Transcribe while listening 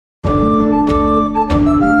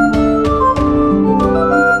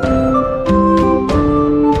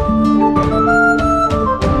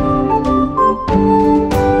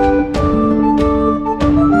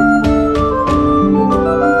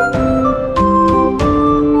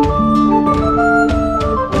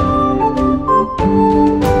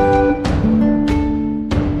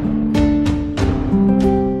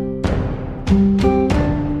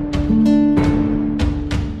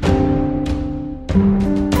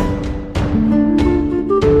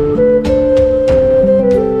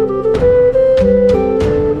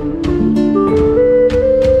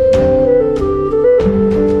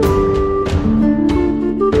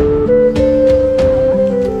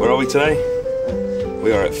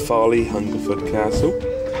We are at Farleigh Hungerford Castle,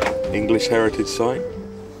 English heritage site.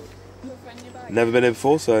 Never been here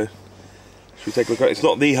before, so should we take a look at it? It's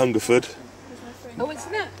not the Hungerford. Oh, it's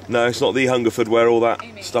not? No, it's not the Hungerford where all that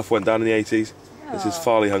stuff went down in the 80s. Oh. This is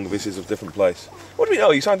Farleigh Hungerford. This is a different place. What do we know?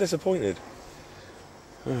 You sound disappointed.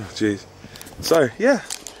 Oh, jeez. So, yeah,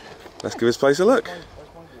 let's give this place a look.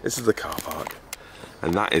 This is the car park.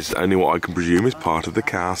 And that is only what I can presume is part of the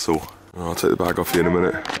castle. Oh, I'll take the bag off you in a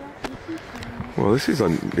minute. Well, this is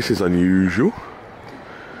unusual.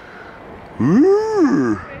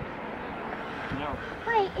 Ooh.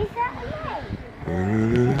 Wait, is that a lake?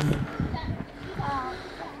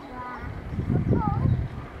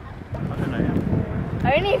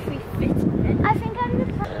 Only if we fit in it. I think I'm the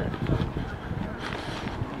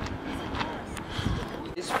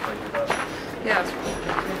Yeah.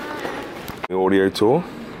 The audio tour.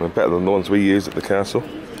 They're better than the ones we used at the castle.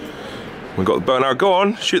 We've got the bow and arrow. Go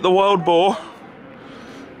on, shoot the wild boar.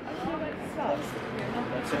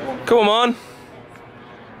 Come on, man.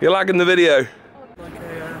 You're lagging the video. So,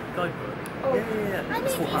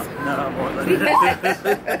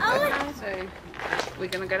 we're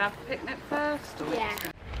going to go have a picnic first? Or? Yeah.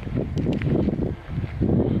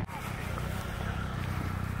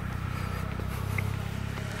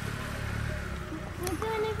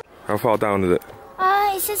 How far down is it?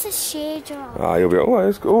 It says a sheer drop. Ah, you'll be.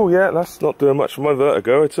 Oh, yeah. That's not doing much for my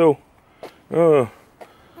vertigo at all. Oh,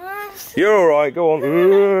 you're all right. Go on.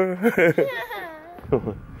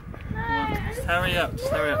 Just hurry up. Just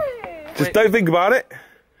hurry up. Just don't think about it.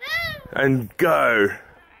 And go.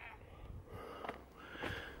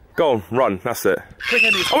 Go on, run. That's it.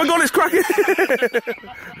 Oh my God, it's cracking!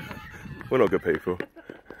 We're not good people.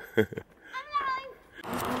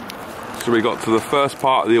 So we got to the first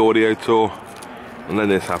part of the audio tour, and then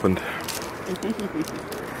this happened.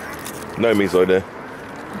 No means idea.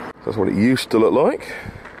 That's what it used to look like.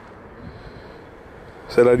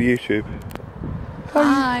 Say hello to YouTube.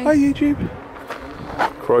 Hi. Hi YouTube.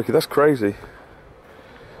 Crikey, that's crazy.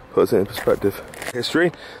 Put us in perspective.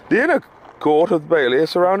 History. The inner court of the Bailey is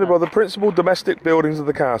surrounded by the principal domestic buildings of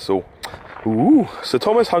the castle. Ooh, Sir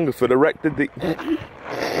Thomas Hungerford erected the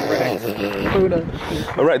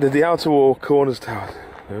outer wall corners tower.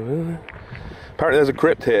 Apparently there's a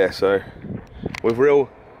crypt here, so with real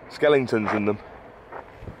skeletons in them.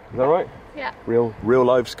 Is that right? Yeah. Real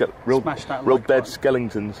live dead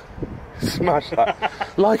skeletons. Smash that.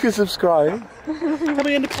 Like and subscribe. Tell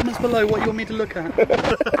me in the comments below what you want me to look at.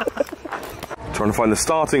 Trying to find the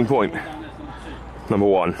starting point. Number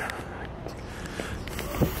 1.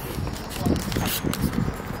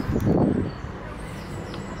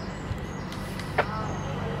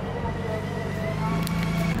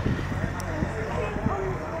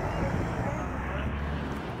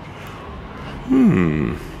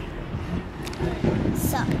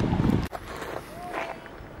 So.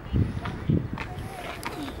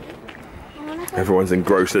 Everyone's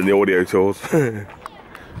engrossed in the audio tours.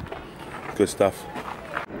 Good stuff.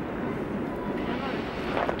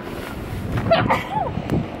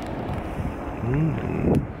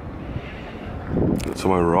 To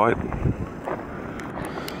my right,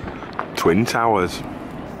 Twin Towers.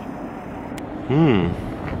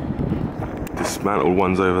 Dismantled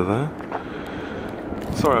ones over there.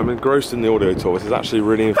 Sorry, I'm engrossed in the audio tour. This is actually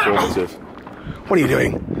really informative. What are you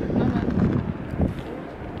doing?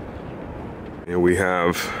 Here we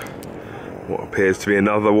have what appears to be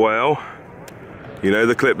another well. You know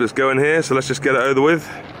the clip that's going here, so let's just get it over with.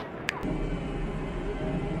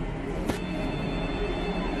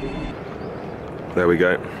 There we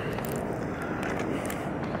go.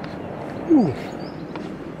 Ooh.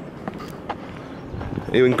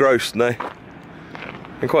 Are you engrossed? No.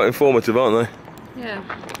 They're quite informative, aren't they? Yeah.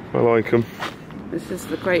 I like them. This is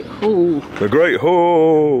the Great Hall. The Great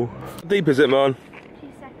Hall! How deep is it, man? 2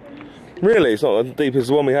 seconds. Really? It's not as deep as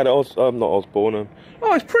the one we had at not Osborne.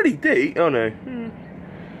 Oh, it's pretty deep. Oh no.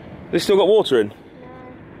 They still got water in?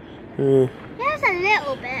 No. There's a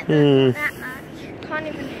little bit, but not that much. Can't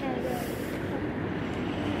even hear it.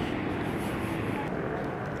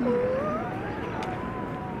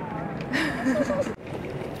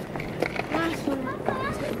 Nice one.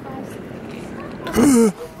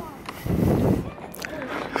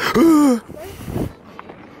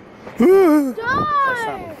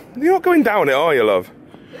 You're not going down it, are you, love?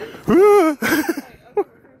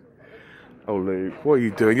 Oh, Luke, what are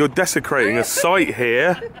you doing? You're desecrating a site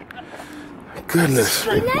here. Goodness.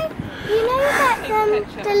 You know that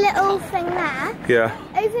the little thing there? Yeah.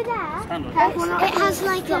 Over there, it has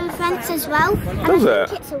like a fence as well. And Does I it?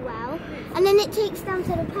 think it's a well. And then it takes down to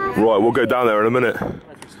the path. Right, we'll go down there in a minute.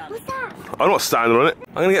 What's that? I'm not standing on it.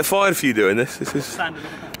 I'm going to get fired for you doing this. This is... Standing.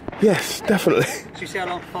 Yes, definitely. Do you see how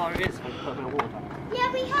long far it is? Put a bit of water down.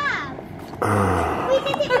 Yeah, we have. We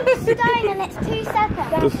did it in stone and it's 2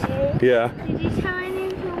 seconds. Yeah. Did you tell any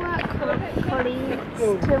of your work colleagues to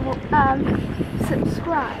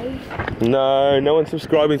subscribe? No, no one's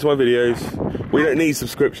subscribing to my videos. We don't need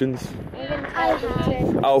subscriptions. I'm going to tell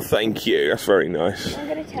them to. Oh, thank you. That's very nice. I'm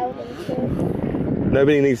going to tell them to.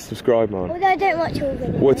 Nobody needs to subscribe, man. Although I don't watch all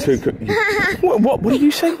videos. We're too... What did you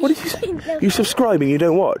say? What did you say? You subscribing, you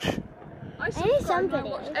don't watch? I need some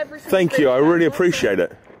videos. Thank you, I really appreciate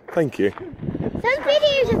it. Thank you. Some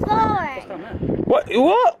videos are boring. What?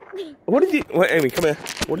 What? What did you... Wait, Amy, come here.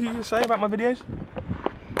 What did you say about my videos?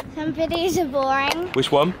 Some videos are boring. Which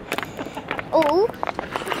one? All.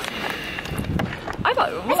 I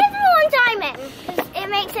like them. Except for one diamond, because it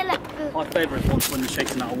makes it look good. My favourite is when they're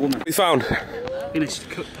shaking out a woman. We found. You know, she's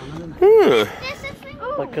cooked down, isn't it? There's a thing.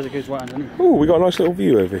 Like, because it goes right underneath. Oh, we got a nice little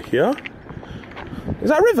view over here. Is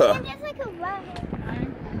that a river? There's like a road.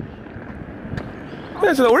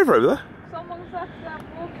 There's a little river over there. Someone's left that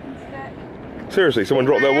walking stick. Seriously, someone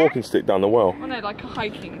dropped their walking stick down the well. Oh no, like a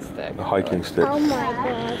hiking stick. A hiking stick. Oh my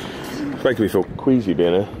god. It's making me feel queasy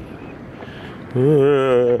being here.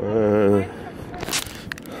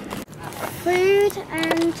 Food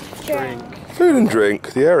and drink. Food and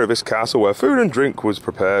drink. The area of this castle where food and drink was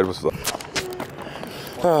prepared was the...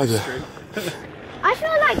 Oh, yeah. I feel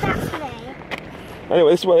like that's me.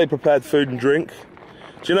 Anyway, this is where they prepared food and drink.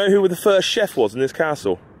 Do you know who the first chef was in this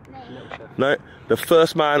castle? No. The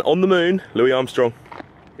first man on the moon, Louis Armstrong.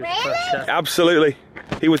 Really? Absolutely.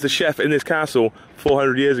 He was the chef in this castle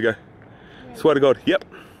 400 years ago. Swear to God. Yep.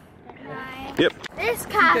 Yep. This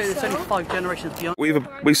It's only castle. 5 generations beyond.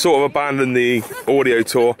 We sort of abandoned the audio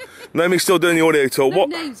tour. Naomi's still doing the audio tour. No What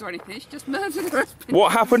names or anything, she just murdered the rest of people.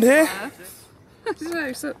 what happened here? I don't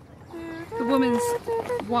know, so the woman's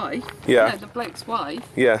wife, Yeah. no, the bloke's wife,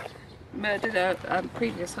 Yeah. murdered her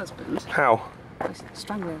previous husband. How? By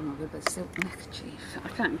strangling him with a silk neckerchief. I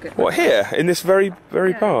can't get What, here? In this very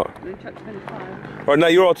part? And then chucked him in the fire. Right, now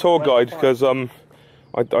you're our tour guide because I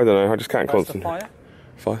don't know, I just can't Where's the concentrate. fire?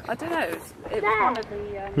 I don't know, it was one of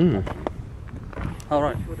the... All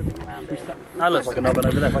right. That looks like an oven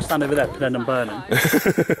over there. If I stand over there, pretend I'm burning. Add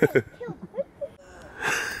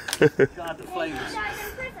the flames.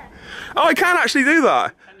 Oh, I can actually do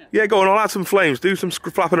that. Yeah, go on, I'll add some flames, do some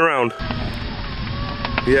flapping around.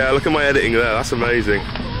 Yeah, look at my editing there, that's amazing.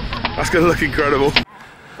 That's going to look incredible.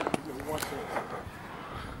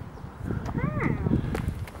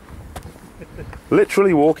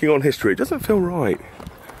 Literally walking on history, it doesn't feel right.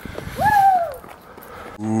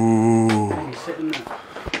 Ooh. Sit in there. Oh,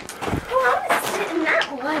 I want to sit in that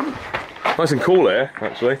one. Nice and cool here,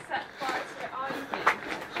 actually.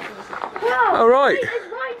 Wow. Oh, right.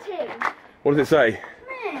 It's writing. What does it say?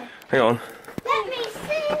 There. Hang on. Let me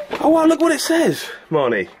see. Oh wow, look what it says,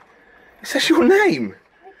 Marnie. It says your name.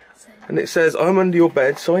 And it says, I'm under your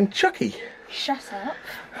bed, signed Chucky. Shut up.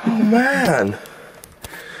 Oh man.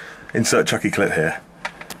 Insert Chucky clip here.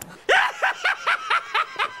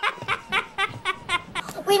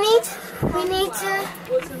 We need to.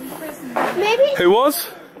 Maybe. Who was?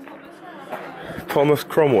 Thomas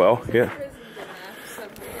Cromwell, yeah.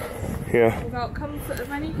 Yeah. Without comfort of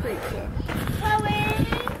any creature. Chloe.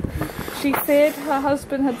 She feared her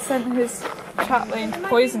husband had sent his chaplain to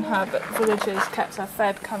poison her, but villagers kept her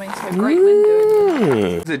fed, coming to a great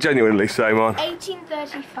window. Does it genuinely say, man?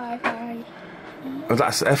 1835. Harry. Oh,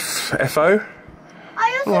 that's F-O?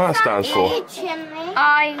 I also What that stands for? chimney.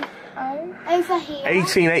 Over here.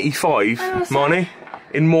 1885, Marnie.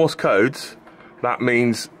 In Morse codes, that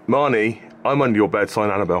means, Marnie, I'm under your bed, sign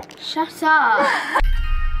Annabelle. Shut up.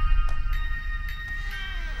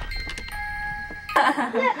 No,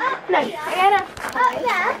 I gotta. Up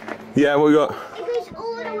there. Yeah, what we got? It goes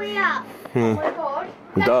all the way up. Oh my god.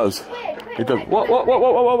 It does. Weird. It does. What?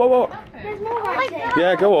 There's more right there.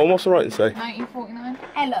 Yeah, go on, what's the writing say? 1949.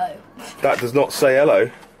 Hello. That does not say hello.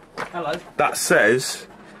 Hello. That says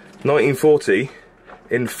 1940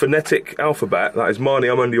 in phonetic alphabet. That is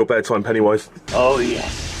Marnie, I'm under your bedtime, Pennywise. Oh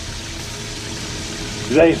yes,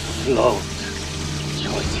 they float,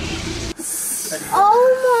 Georgie.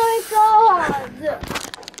 Oh my god.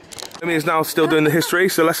 Amy is now still doing the history,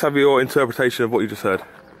 so let's have your interpretation of what you just heard.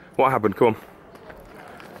 What happened? Come on.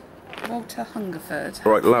 Walter Hungerford.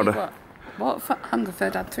 Right, louder. Walter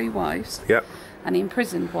Hungerford had 3 wives. Yep. And he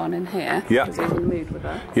imprisoned one in here. Yeah. Because he was in the mood with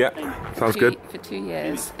her. Yep. Sounds good. For 2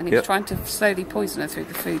 years. And he Yep. was trying to slowly poison her through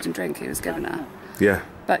the food and drink he was giving her. Yeah.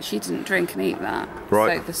 But she didn't drink and eat that.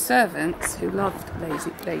 Right. So the servants, who loved Lady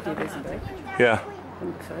Elizabeth Yeah.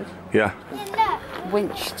 Hungerford, Yeah.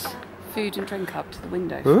 winched food and drink up to the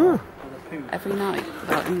window Ah. every night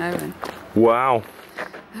without them knowing. Wow.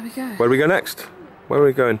 There we go. Where do we go next? Where are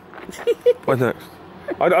we going? Where's next?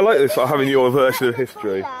 I like this, like having your version of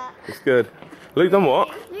history. It's good. Luke, done what?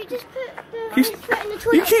 Luke just put his foot in the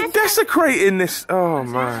toilet. You keep desecrating this. Oh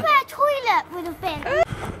man. That's where a toilet would have been.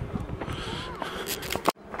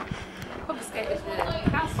 Confiscated the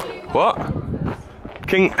castle. What?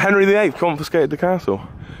 King Henry VIII confiscated the castle.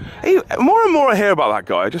 More and more I hear about that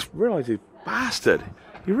guy, I just realise he's a bastard.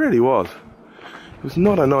 He really was. He was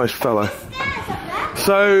not a nice fella.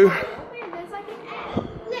 So.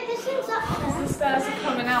 The stairs are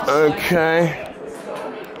coming out. Okay.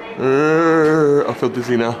 I feel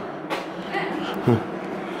dizzy now.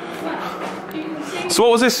 So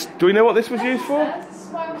what was this? Do we know what this was used for?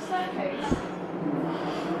 Spiral staircase.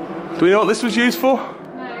 Do we know what this was used for?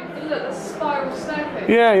 No, look, the spiral staircase.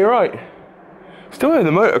 Yeah, you're right. Still in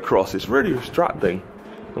the motocross, it's really distracting.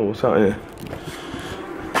 Oh, what's that here?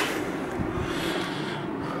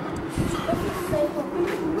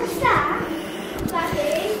 What's that?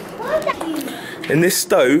 In this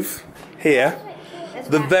stove here,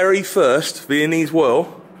 the very first Viennese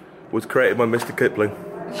wheel was created by Mr. Kipling.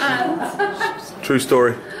 True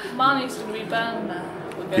story. Mine used to be burned there.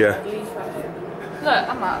 Yeah. Look,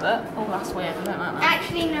 I'm out there. Oh, that's weird. I don't like that.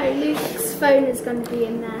 Actually, no. Luke's phone is going to be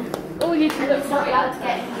in there. Oh, you can look for it.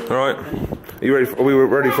 All right. Are you ready? Are we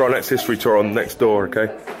ready for our next history tour on next door? Okay.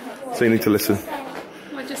 So you need to listen.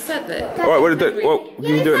 I just said that. All right. What did it? Well,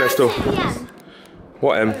 you can do it next door.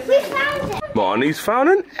 What M? We found it. Marnie's found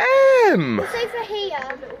an M. It's over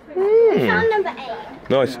here. We found number 8.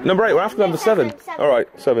 Nice. Number 8. We're after number 7. All right.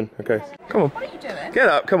 7. Okay. Come on. What are you doing? Get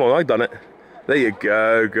up. Come on. I've done it. There you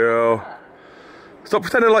go, girl. Stop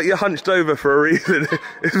pretending like you're hunched over for a reason.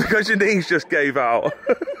 It's because your knees just gave out.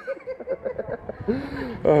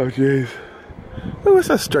 Oh, jeez. Oh, it's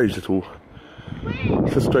a strange little...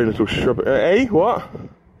 It's a strange little shrub. Eh? What?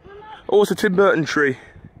 Oh, it's a Tim Burton tree.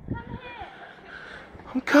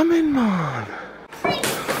 I'm coming, man.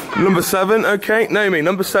 Number 7, okay. Naomi,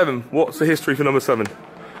 number 7. What's the history for number 7?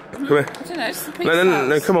 Come here. I don't know, it's the Prince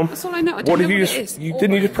No, come on. That's all I know. I don't What know did you what just... it is.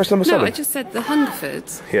 Didn't you just press number 7? No, I just said the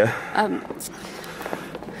Hungerfords. Yeah.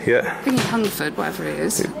 Yeah. Thingy Hungerford, whatever it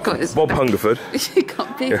is. Got his Bob Hungerford. He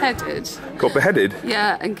got beheaded. Got beheaded?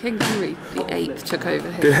 Yeah, and King Henry VIII took over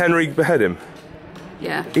him. Did Henry behead him?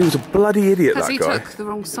 Yeah. He was a bloody idiot, Because that he guy. took the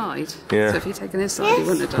wrong side. Yeah. So if he'd taken his side, he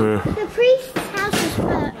wouldn't have done. The priest's house was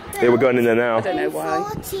built. Yeah, we're going in there now. I don't know why.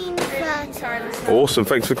 1430. Awesome,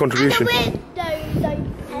 thanks for the contribution. And the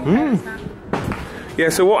windows open. Yeah,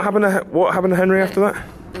 so what happened to Henry after that?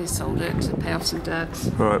 They sold it to pay off some debts.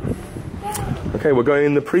 Alright. Okay, we're going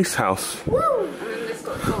in the priest's house. Woo! And then this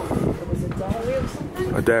got sold. There was a dairy or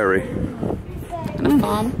something. A dairy. And a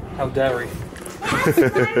farm. How dairy.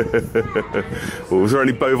 Well, was there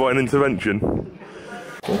any bovine intervention?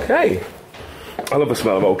 Okay. I love the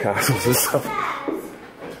smell of old castles and stuff.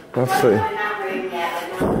 Absolutely.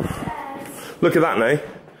 Look at that, Nay.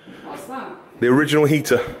 What's that? The original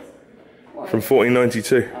heater from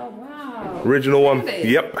 1492. Oh, wow. Original one.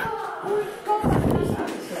 Really? Yep.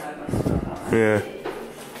 Yeah.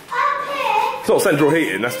 It's not central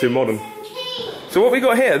heating, that's too modern. So what we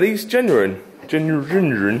got here? These genuine tomb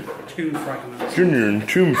fragments. Is there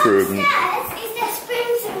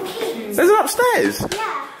spoons and keys? There's an upstairs. Yeah,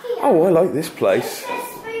 here. Oh, I like this place. There's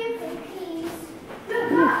spoons and keys.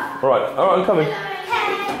 Alright, I'm coming.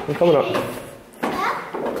 Okay. I'm coming up.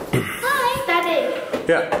 Hi, Daddy.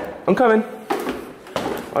 Yeah, I'm coming.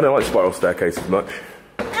 I don't like spiral staircases much.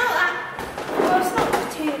 No, well, it's not the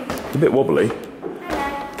tomb. It's a bit wobbly.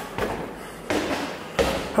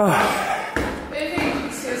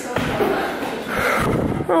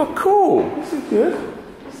 Oh, cool. This is good.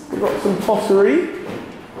 We've got some pottery.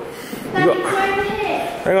 Daddy, over here.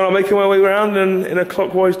 Hang on, I'm making my way around in a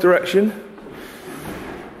clockwise direction.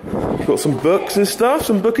 We've got some books and stuff,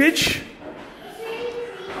 some bookage.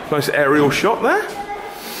 Nice aerial shot there.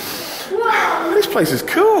 Whoa. This place is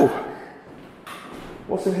cool.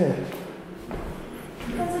 What's in here?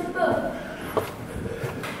 There's a book.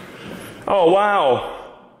 Oh, wow.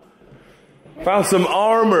 Found some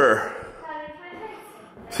armour.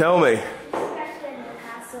 Tell me.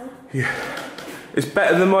 Yeah. It's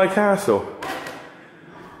better than my castle.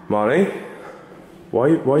 Marnie, why are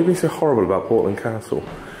you being so horrible about Portland Castle?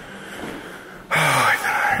 I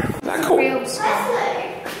don't know. Is that cool?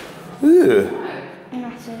 Yeah.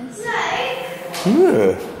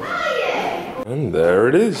 And there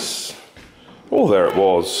it is. Oh, there it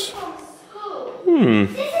was.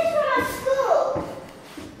 This is from our school.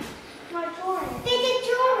 My drawing. They did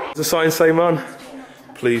drawing. Does the sign say, man?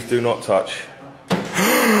 Please do not touch.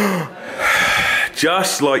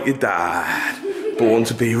 Just like your dad. Born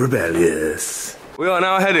to be rebellious. We are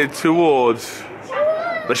now headed towards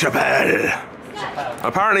the chapelle.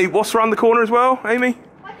 Apparently, what's around the corner as well, Amy?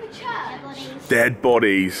 Like a church. Dead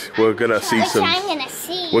bodies. We're gonna see some. I'm gonna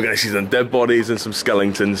see. We're gonna see some dead bodies and some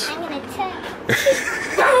skeletons. I'm gonna tell.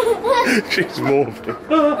 She's morphing.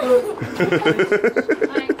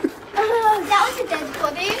 That was a dead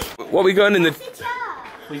body. What are we going in the? That's the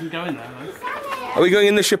church. We can go in there, though. Are we going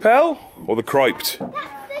in the chapelle or the crypt? That's the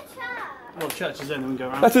church. Well, the church is in, then we can go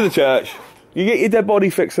around. That's in the church. You get your dead body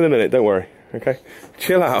fixed in a minute. Don't worry. Okay.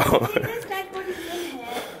 Chill out. There's dead bodies in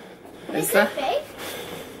here. Is there?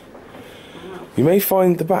 You may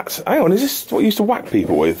find the bats. Hang on. Is this what you used to whack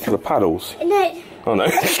people with? The paddles? No. Oh no.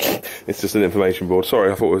 It's just an information board.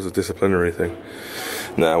 Sorry, I thought it was a disciplinary thing.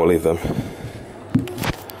 Nah, we'll leave them.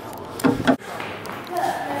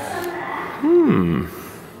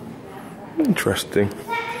 Interesting.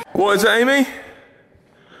 What is it, Amy?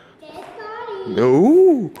 Dead bodies.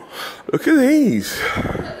 Ooh, look at these.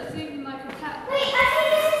 There's even like a cat. Wait, I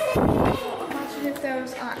think this is Imagine if there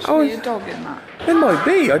was actually a dog in that. It might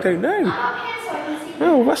be, I don't know.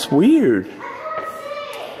 Oh, that's weird.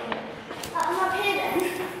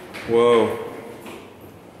 Whoa.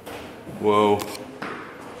 Whoa.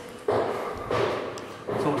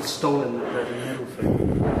 Someone's stolen that dead middle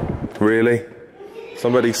thing. Really?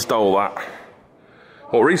 Somebody stole that.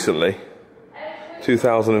 What, recently?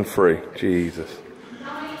 2003. Jesus.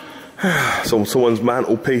 Someone's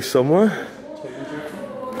mantelpiece somewhere.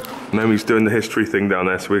 Naomi's doing the history thing down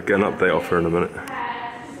there, so we'll get an update off her in a minute.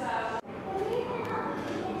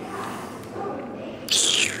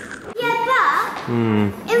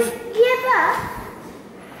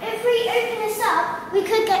 If we open this up, we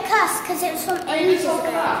could get cussed because it was from ages ago.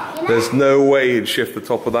 You know? There's no way you'd shift the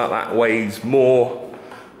top of that. That weighs more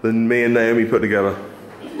than me and Naomi put together.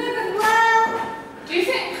 Well, Do you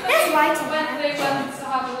think there's writing when there. they went to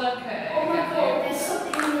have a look at it? Oh my god, there's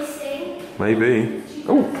something missing. Maybe.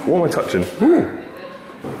 Oh, what am I touching? Ooh.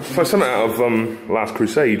 It's like something out of Last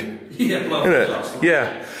Crusade. Yeah, well, Isn't it?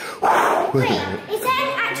 Yeah. Wait, is that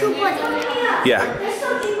an actual body? Yeah. There's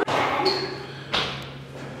something there.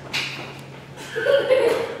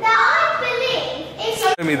 Now I believe it's...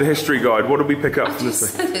 Show me the history guide. What did we pick up from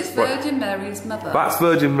this thing? It's Virgin Mary's mother. That's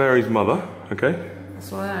Virgin Mary's mother. Okay.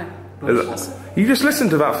 That's what I Is it- You just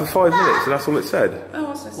listened to that for 5 minutes and that's all it said. Oh,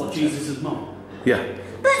 what's this? What, Jesus' mum? Yeah.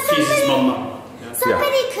 But Jesus' somebody, mum.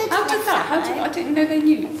 somebody could How have did that? that. I didn't know they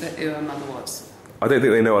knew that who her mother was. I don't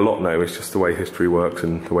think they know a lot now. It's just the way history works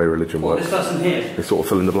and the way religion What, works. this person here? They sort of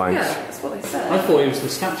fill in the blanks. Yeah, that's what they said. I thought it was the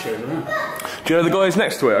statue over there. Do you know the guys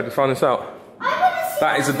next to it? I just found this out. I want to see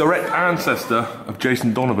That is a direct ancestor of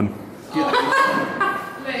Jason Donovan. Luke,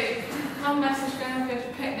 our message going to go to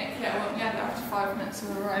a picnic yet. I won't get there after 5 minutes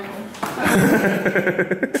of arrival.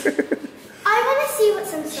 I want to see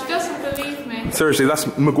what's She inside. doesn't believe me. Seriously, that's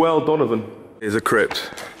Miguel Donovan. Is a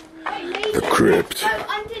crypt. The crypt. Go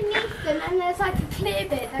underneath them and there's like a clear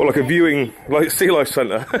bit. Well, like a viewing, like sea life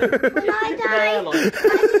centre. When I die, I'm going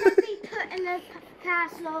to be put in a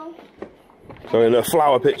castle. So in the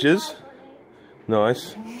flower pictures.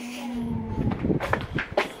 Nice.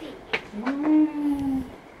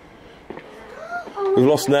 We've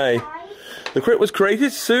lost Nay. The crypt was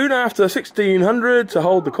created soon after 1600 to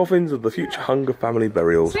hold the coffins of the future Hunger family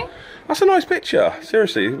burials. That's a nice picture.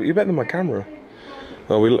 Seriously, you're better than my camera.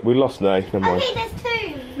 Oh, we lost Nay. Never mind. Okay, there's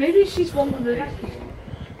two. Maybe she's one of the...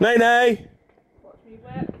 Nay, Nay!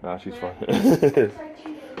 Ah, she's fine.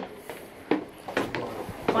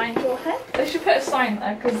 Mind your head. They should put a sign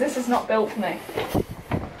there because this is not built for me.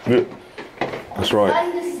 That's right.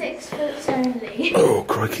 Under 6 foot only. Oh,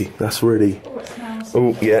 crikey. That's really... Oh, it smells.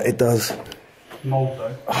 Oh, yeah, it does. Mould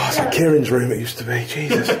though. Oh, it's like Kieran's room it used to be.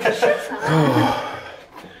 Jesus. Oh.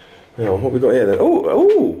 Hang on, what we got here then? Oh.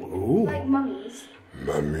 Like mummies.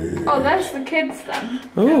 Mummy. Oh, there's the kids then.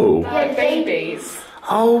 Oh. They're babies.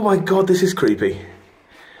 Oh my god, this is creepy.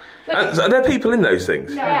 Are there people in those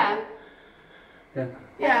things? Yeah. Yeah.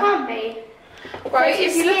 Yeah. Can't be. Right,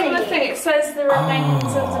 if you look at the Skinny. thing, it says the remains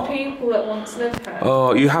of the people that once lived here.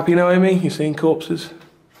 Oh, you happy now, Amy? You seeing corpses?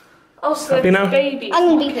 Oh, so Happy there's now? babies.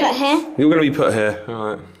 I'm going to be not put kids. here. You're going to be put here.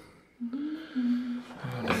 Alright.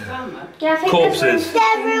 Yeah, I think Corpses.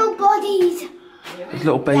 They're real bodies. There's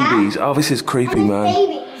little babies. Oh, this is creepy, And man.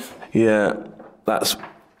 babies. Yeah, that's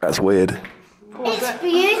weird. It's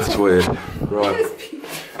beautiful. That's weird. Right.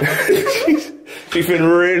 She's been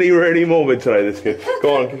really, really morbid today, this kid.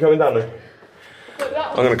 Go on, keep coming down there.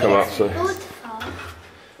 I'm going to come up, so.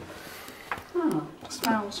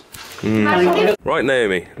 Smells. Right,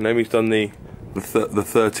 Naomi. Naomi's done the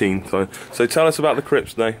 13th. So tell us about the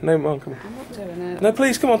crypts, Naomi. No, come on. I'm not doing it. No,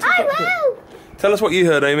 please, come on. I will. Tell us what you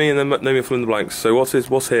heard, Amy, and then name me fill in the blanks. So what's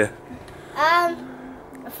here? A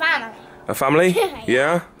family. A family?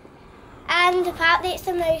 Yeah. And apparently it's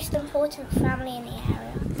the most important family in the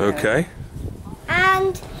area. Okay.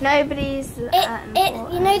 And Nobody's. you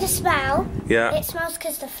know the smell? Yeah. It smells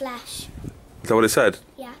because the flesh. Is that what it said?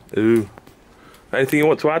 Yeah. Ooh. Anything you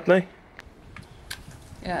want to add, Nay?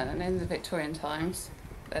 Yeah, and in the Victorian times,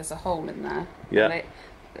 there's a hole in there. Yeah.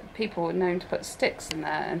 People were known to put sticks in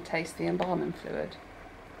there and taste the embalming fluid.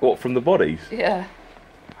 What, from the bodies? Yeah.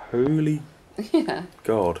 Holy Yeah.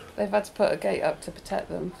 God. They've had to put a gate up to protect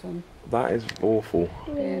them from That is awful.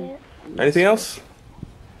 being... Anything else?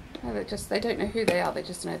 No, they don't know who they are, they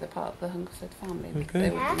just know they're part of the Hungerford family. Okay. They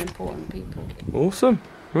were the important people. Awesome.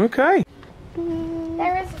 Okay.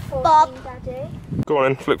 There is a 14, Daddy. Go on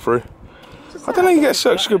then, flick through. I don't know, you get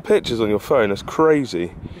such good pictures on your phone, that's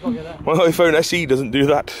crazy. My iPhone SE doesn't do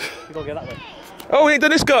that. You gotta get that way. Oh, we ain't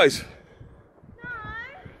done this, guys.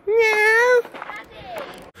 No.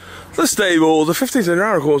 The stables, the 15th and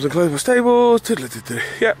hour calls and closed for stables.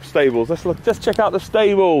 Yep, stables. Let's look. Just check out the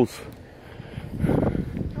stables.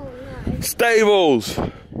 Oh no. Stables.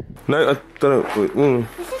 No, I don't know.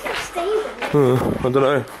 This isn't stable. I don't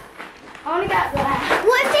know. I want to get there.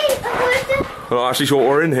 What is it? I'm not actually sure what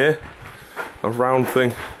we're in here. A round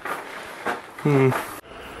thing. Got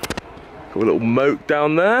a little moat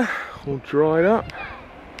down there, all dried up.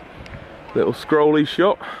 Little scrolly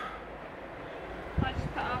shop.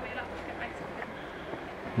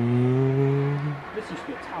 This used to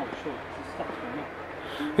be a tower, sure. There's steps going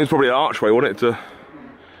up. It's probably an archway, wasn't it? To,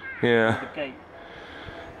 yeah. The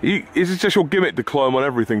gate. Is it just your gimmick to climb on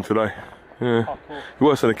everything today? Yeah. Parkour. You're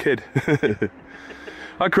worse than a kid.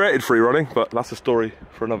 I created free running, but that's a story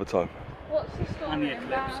for another time. What's the story? And the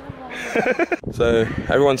eclipse. So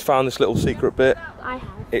everyone's found this little secret bit. I have.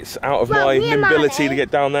 It's out of Well, my me and ability Marley. to get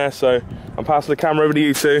down there, so I'm passing the camera over to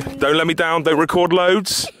you two. Don't let me down, don't record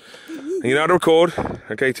loads. And you know how to record.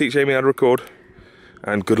 Okay, teach Amy how to record.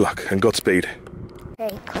 And good luck and Godspeed.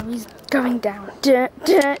 Okay, Chloe's going down. Duh,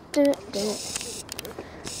 duh, duh, duh.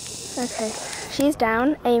 Okay, she's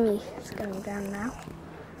down. Amy's going down now.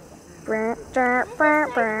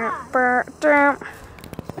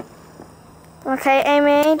 Okay,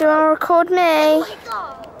 Amy, do you want to record me? You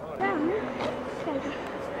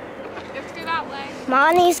have to go that way.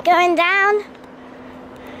 Marnie's going down.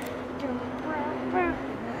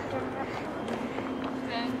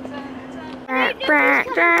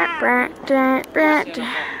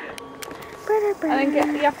 And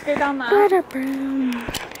then you have to go down there.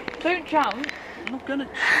 Don't jump. I'm not gonna.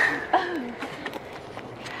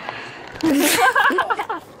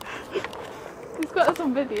 He's got us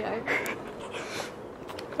on video.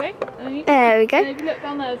 Okay, and then you, There we and go. if you look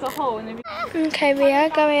down there, there's a hole, and if you... Okay, we are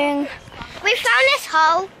going. We found this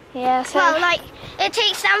hole. Yeah, so Well, like, it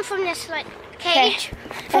takes down from this, like, cage.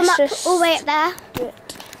 From let's up just all the way up there. do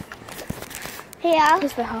it. Here.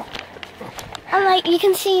 Here's the hole. And, like, you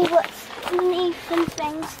can see what's underneath and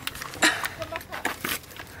things.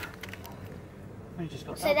 You just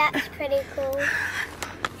got So that's pretty cool.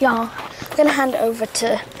 Yeah, I'm gonna hand it over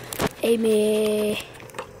to Amy.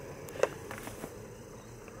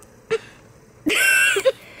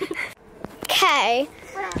 Okay.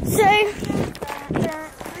 So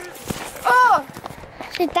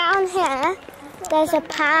down here, there's a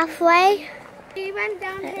pathway. We went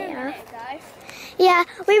down here a minute ago. Yeah,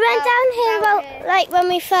 we went down here, well, like when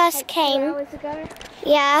we first came. 2 hours ago?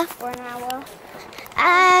 Yeah. For an hour.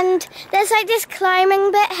 And there's like this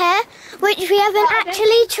climbing bit here, which we haven't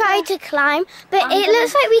actually tried to climb, but it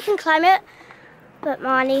looks like we can climb it. But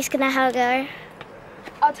Marnie's gonna have a go.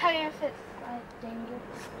 I'll tell you if it's like dangerous.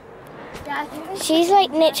 Yeah, I think She's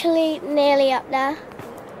like literally nearly up there.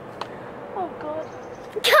 Oh god.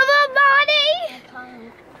 Come on,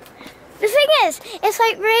 Marnie! The thing is, it's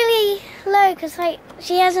like really low because like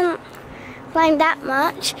she hasn't climbed that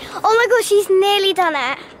much. Oh my god, she's nearly done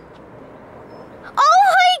it. Oh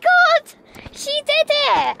my god! She did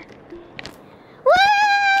it!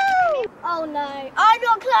 Woo! Oh no, I'm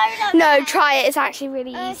not climbing up No, there. try it. It's actually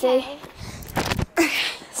really easy. Okay.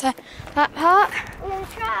 So that part, I'm gonna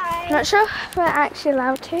try. I'm not sure if we're actually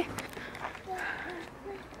allowed to.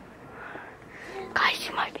 Guys,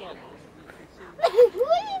 you might be able What are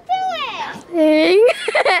you doing?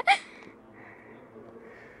 to.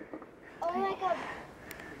 Oh my god.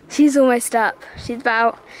 She's almost up. She's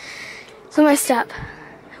almost up.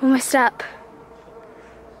 Almost up.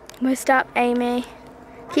 Almost up, Amy.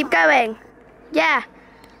 Keep going. Yeah.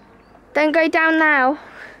 Don't go down now.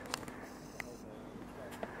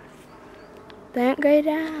 Don't go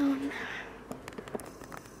down.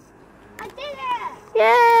 I did it!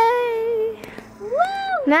 Yay! Woo!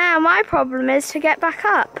 Now my problem is to get back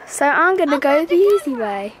up, so I'm going to go the easy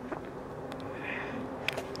way.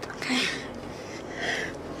 Okay.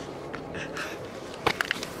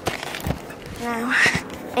 Now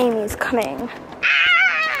Amy's coming.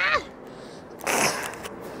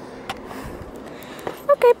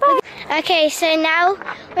 Okay, bye. Okay, so now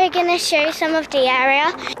we're going to show some of the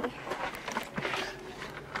area.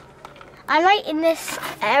 I'm right in this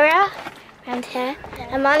area, around here,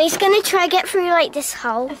 and Marnie's going to try get through like this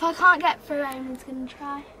hole. If I can't get through, Amy's going to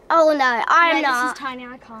try. Oh no, I'm not. This is tiny,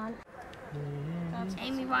 I can't.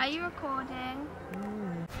 Amy, why are you recording?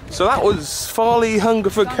 So that was Farleigh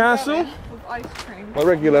Hungerford Castle. With ice cream. My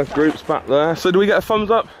regular group's back there. So do we get a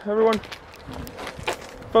thumbs up, everyone?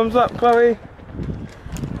 Thumbs up, Chloe.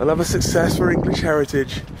 Another success for English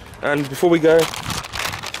heritage. And before we go,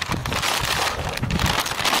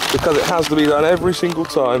 because it has to be done every single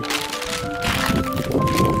time,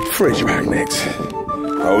 fridge magnet.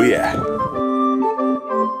 Oh yeah.